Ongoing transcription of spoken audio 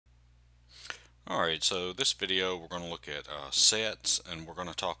Alright, so this video we're going to look at sets, and we're going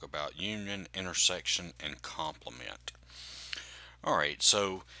to talk about union, intersection, and complement. Alright,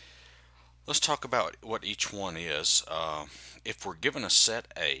 so let's talk about what each one is. If we're given a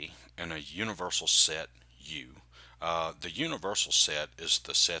set A and a universal set U, the universal set is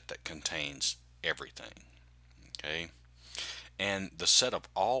the set that contains everything. Okay, and the set of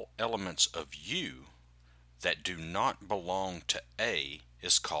all elements of U that do not belong to A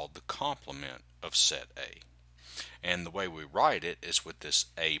is called the complement of set A. And the way we write it is with this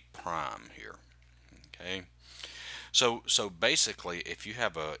A prime here. Okay, so basically, if you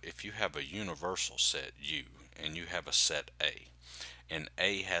have a universal set U and you have a set A, and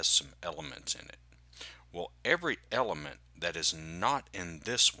A has some elements in it, well, every element that is not in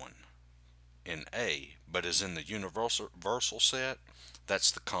this one in A but is in the universal set,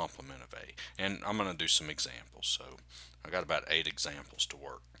 that's the complement of A. And I'm going to do some examples. So I got about 8 examples to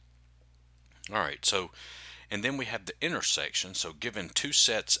work. Alright, so and then we have the intersection. So given two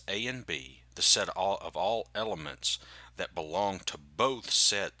sets A and B, the set of all elements that belong to both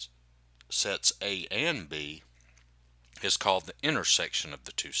sets A and B is called the intersection of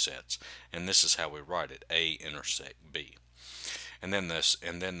the two sets. And this is how we write it: A intersect B. And then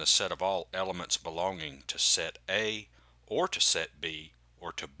the set of all elements belonging to set A or to set B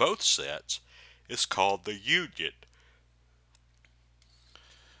or to both sets is called the union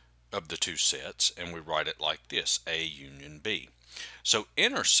of the two sets, and we write it like this: A union B. So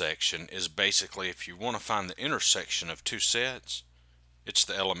intersection is basically, if you want to find the intersection of two sets, it's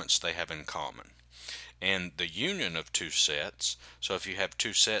the elements they have in common. And the union of two sets, so if you have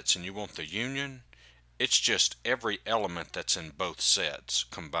two sets and you want the union, it's just every element that's in both sets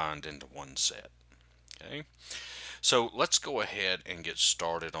combined into one set. Okay, so let's go ahead and get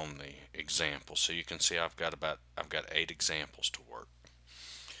started on the example. So you can see I've got 8 examples to work.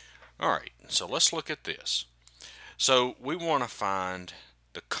 Alright, so let's look at this. So we want to find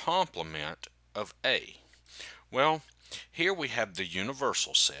the complement of A. Well, here we have the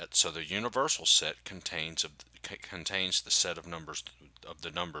universal set. So the universal set contains the set of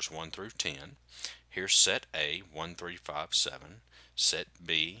numbers 1 through 10. Here's set A, 1, 3, 5, 7, set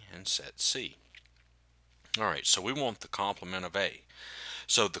B, and set C. Alright, so we want the complement of A.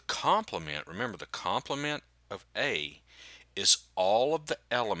 So the complement, remember, the complement of A is all of the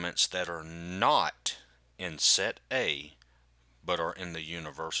elements that are not in set A but are in the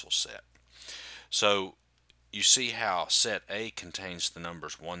universal set. So you see how set A contains the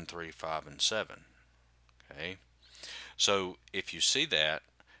numbers 1, 3, 5, and 7. Okay, so if you see that,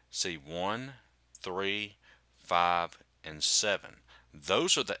 see 1, 3, 5, and 7.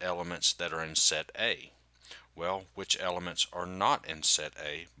 Those are the elements that are in set A. Well, which elements are not in set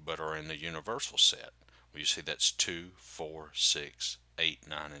A but are in the universal set? Well, you see that's 2, 4, 6, 8,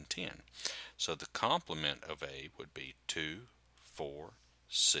 9, and 10. So the complement of A would be 2, 4,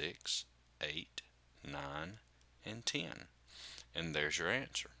 6, 8, 9, and 10. And there's your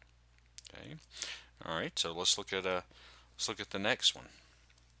answer. Okay. All right, so let's look at the next one.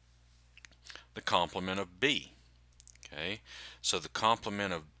 The complement of B. Okay, so the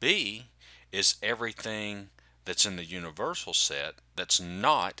complement of B is everything that's in the universal set that's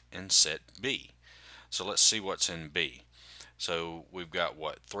not in set B. So let's see what's in B. So we've got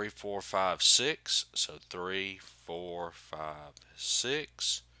what? 3, 4, 5, 6. So 3, 4, 5,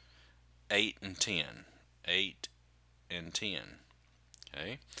 6, 8, and 10. 8 and 10.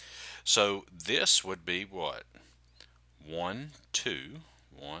 Okay, so this would be what? 1, 2,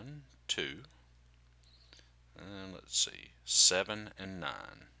 1, 2, and let's see, 7 and 9.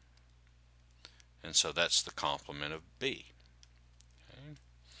 And so that's the complement of B. Okay.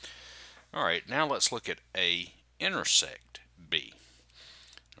 All right, now let's look at A intersect B.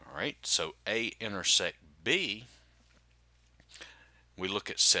 All right, so A intersect B, we look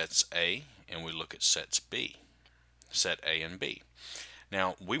at sets A and we look at sets B, set A and B.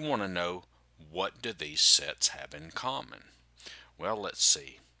 Now we want to know, what do these sets have in common? Well, let's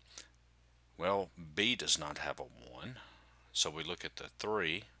see. Well, B does not have a 1, so we look at the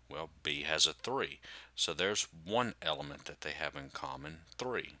 3. Well, B has a 3, so there's one element that they have in common,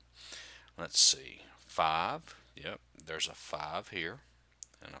 3. Let's see, 5, yep, there's a 5 here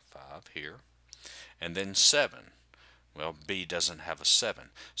and a 5 here. And then 7, well, B doesn't have a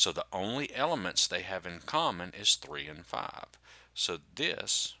 7, so the only elements they have in common is 3 and 5. So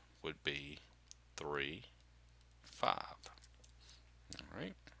this would be 3, 5. All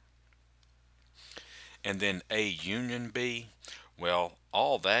right. And then A union B, well,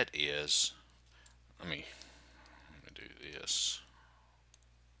 all that is, let me do this.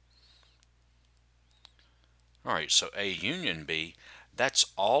 All right, so A union B, That's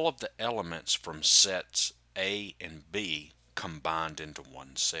all of the elements from sets A and B combined into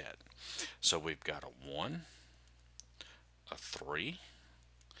one set. So we've got a 1, a 3,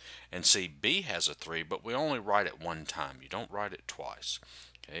 and see, B has a 3, but we only write it one time. You don't write it twice.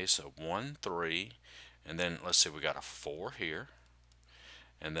 Okay, so 1, 3, and then let's see, we got a 4 here,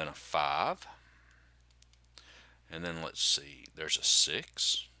 and then a 5, and then let's see, there's a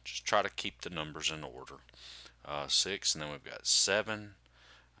 6. Just try to keep the numbers in order. 6, and then we've got 7,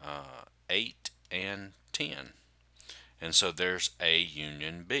 8, and 10. And so there's A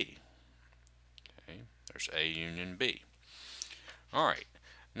union B. Okay, there's A union B. All right,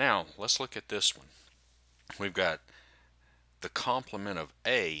 now let's look at this one. We've got the complement of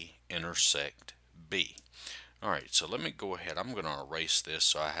A intersect B. All right, so let me go ahead. I'm going to erase this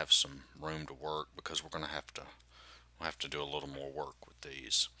so I have some room to work, because we're going to have to do a little more work with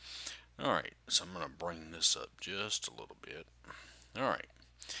these. All right, so I'm going to bring this up just a little bit. All right,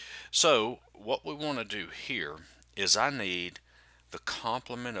 so what we want to do here is I need the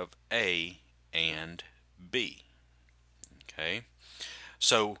complement of A and B. Okay,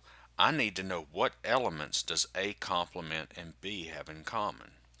 so I need to know what elements does A complement and B have in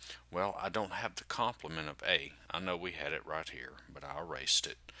common. Well, I don't have the complement of A. I know we had it right here, but I erased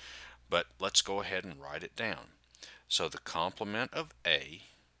it. But let's go ahead and write it down. So the complement of A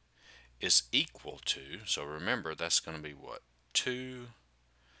is equal to, so remember that's going to be what? 2,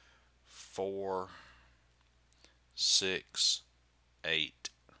 4, 6, 8,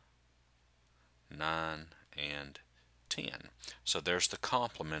 9, and 10. So there's the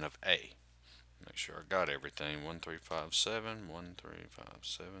complement of A. Make sure I got everything. 1, 3, 5, 7, 1, 3, 5,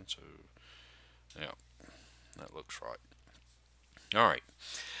 7. So, yeah, that looks right. All right.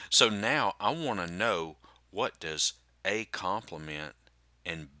 So now I want to know, what does A complement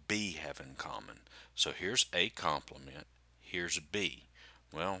and B have in common? So here's A complement, here's B.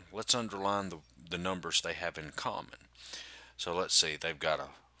 Well, let's underline the numbers they have in common. So let's see, they've got a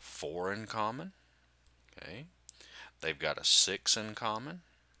 4 in common. Okay. They've got a 6 in common,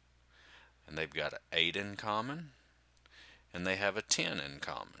 and they've got an 8 in common, and they have a 10 in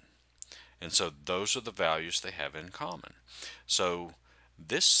common. And so those are the values they have in common. So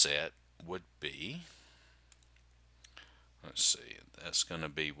this set would be, let's see, that's going to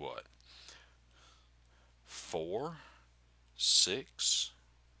be what? 4, 6,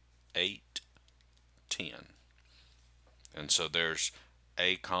 8, 10. And so there's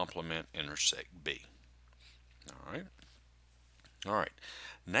A complement intersect B. All right. All right.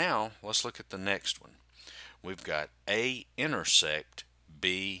 Now let's look at the next one. We've got A intersect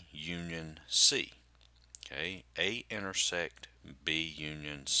B union C. Okay, A intersect B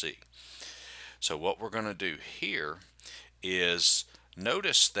union C. So what we're going to do here is,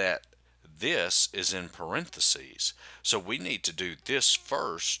 notice that this is in parentheses. So we need to do this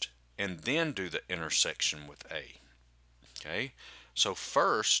first and then do the intersection with A. Okay, so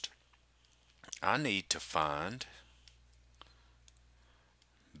first I need to find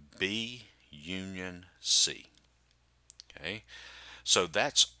B union C. Okay, so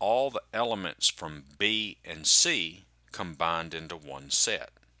that's all the elements from B and C combined into one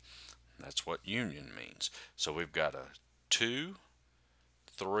set. That's what union means. So we've got a 2,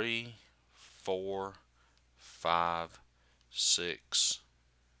 3, 4, 5, 6,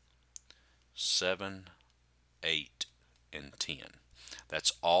 7, 8, and 10.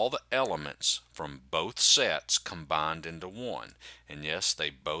 That's all the elements from both sets combined into one. And yes, they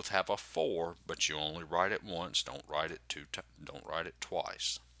both have a 4, but you only write it once. Don't write it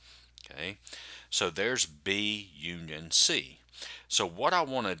twice. Okay, so there's B union C. So what I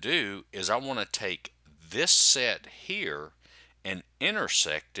want to do is I want to take this set here and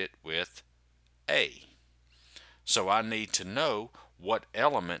intersect it with A. So I need to know, what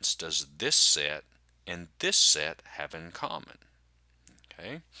elements does this set and this set have in common.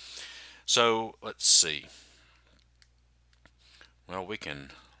 Okay, so let's see. Well,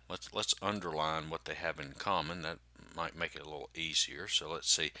 let's underline what they have in common. That might make it a little easier. So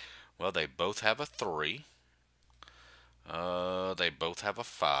let's see. Well, they both have a 3. They both have a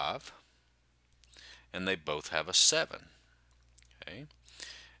 5. And they both have a 7. Okay,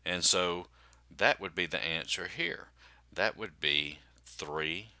 and so that would be the answer here. That would be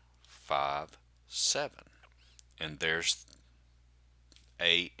 3, 5, 7. And there's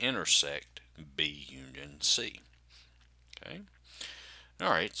A intersect B union C. Okay. All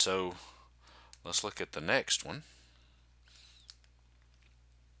right, so let's look at the next one.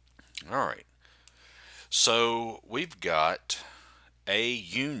 All right. So we've got A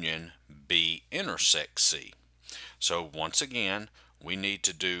union B intersect C. So once again, we need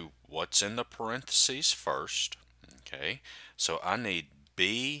to do what's in the parentheses first. Okay, so I need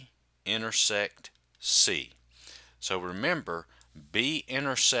B intersect C. So remember, B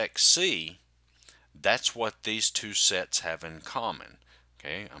intersect C, that's what these two sets have in common.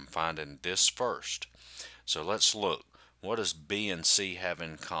 Okay, I'm finding this first. So let's look. What does B and C have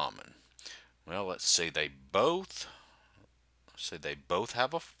in common? Well, let's see. They both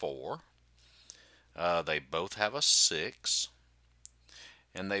have a 4. They both have a 6,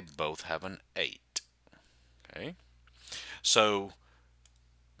 and they both have an 8. Okay, so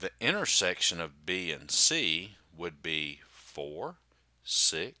the intersection of B and C would be 4,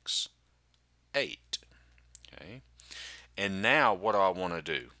 6, 8. Okay, and now what do I want to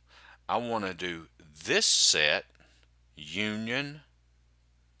do? I want to do this set union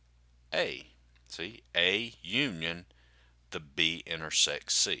A. See, A union the B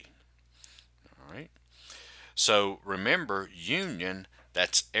intersects C. All right. So remember, union,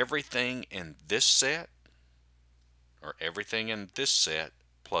 that's everything in this set, or everything in this set,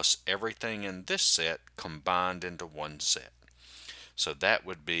 plus everything in this set combined into one set. So that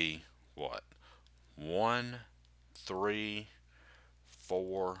would be what? 1, 3,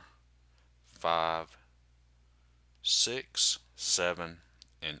 4, 5, 6, 7,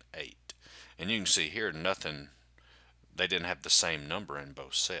 and 8. And you can see here nothing, they didn't have the same number in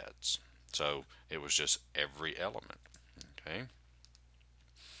both sets. So it was just every element. Okay.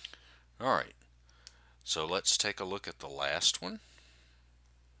 All right. So let's take a look at the last one.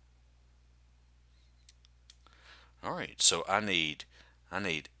 All right. So I need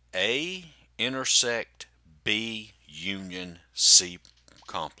A intersect B union C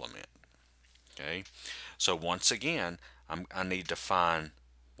complement. Okay. So once again, I need to find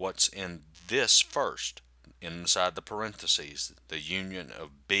what's in this first, inside the parentheses, the union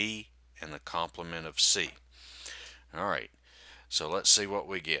of B and the complement of C. All right. So let's see what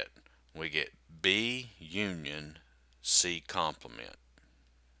we get. We get B union C complement.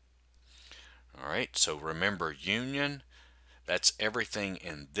 All right, so remember, union, that's everything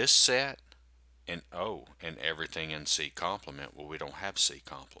in this set, and and everything in C complement. Well, we don't have C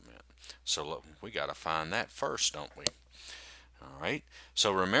complement, so look, we got to find that first, don't we? All right,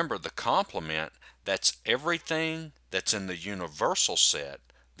 so remember, the complement, that's everything that's in the universal set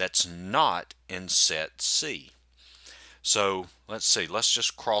that's not in set C. So let's see, let's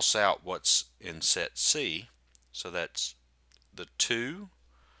just cross out what's in set C. So that's the 2,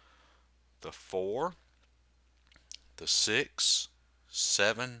 the 4, the 6,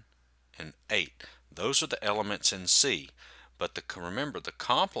 7, and 8. Those are the elements in C. But remember, the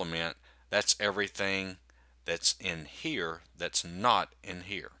complement, that's everything that's in here that's not in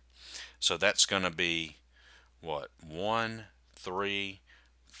here. So that's going to be what? 1, 3,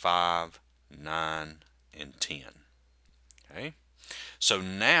 5, 9, and 10. Okay? So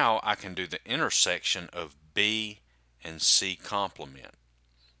now I can do the intersection of B and C complement.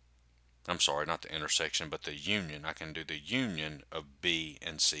 I'm sorry, not the intersection, but the union. I can do the union of B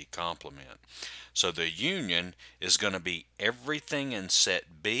and C complement. So the union is going to be everything in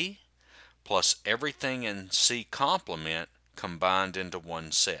set B plus everything in C complement combined into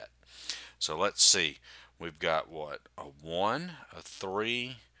one set. So let's see. We've got what? A 1, a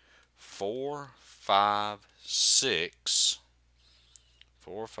 3, 4, 5, 6,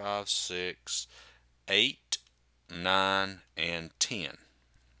 4, 5, 6, 8, 9, and 10.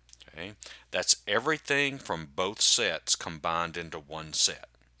 Okay, that's everything from both sets combined into one set.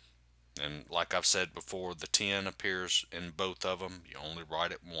 And like I've said before, the 10 appears in both of them, you only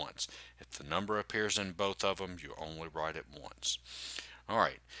write it once. If the number appears in both of them, you only write it once. All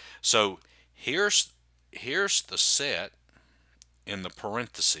right, so here's the set in the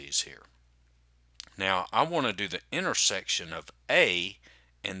parentheses here. Now I want to do the intersection of A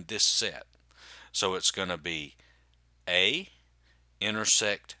and this set. So it's going to be A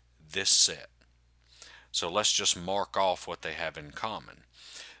intersect this set. So let's just mark off what they have in common.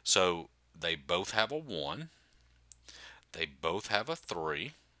 So they both have a 1, they both have a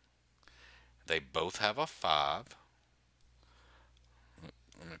 3, they both have a 5.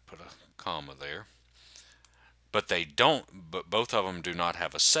 Let me put a comma there. But both of them do not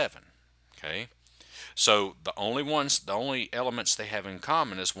have a 7. Okay? So the only elements they have in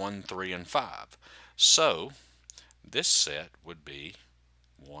common is 1, 3, and 5. So this set would be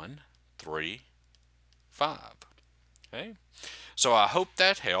 1, 3, 5. Okay, so I hope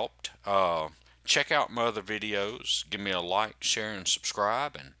that helped. Check out my other videos. Give me a like, share, and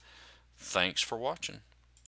subscribe. And thanks for watching.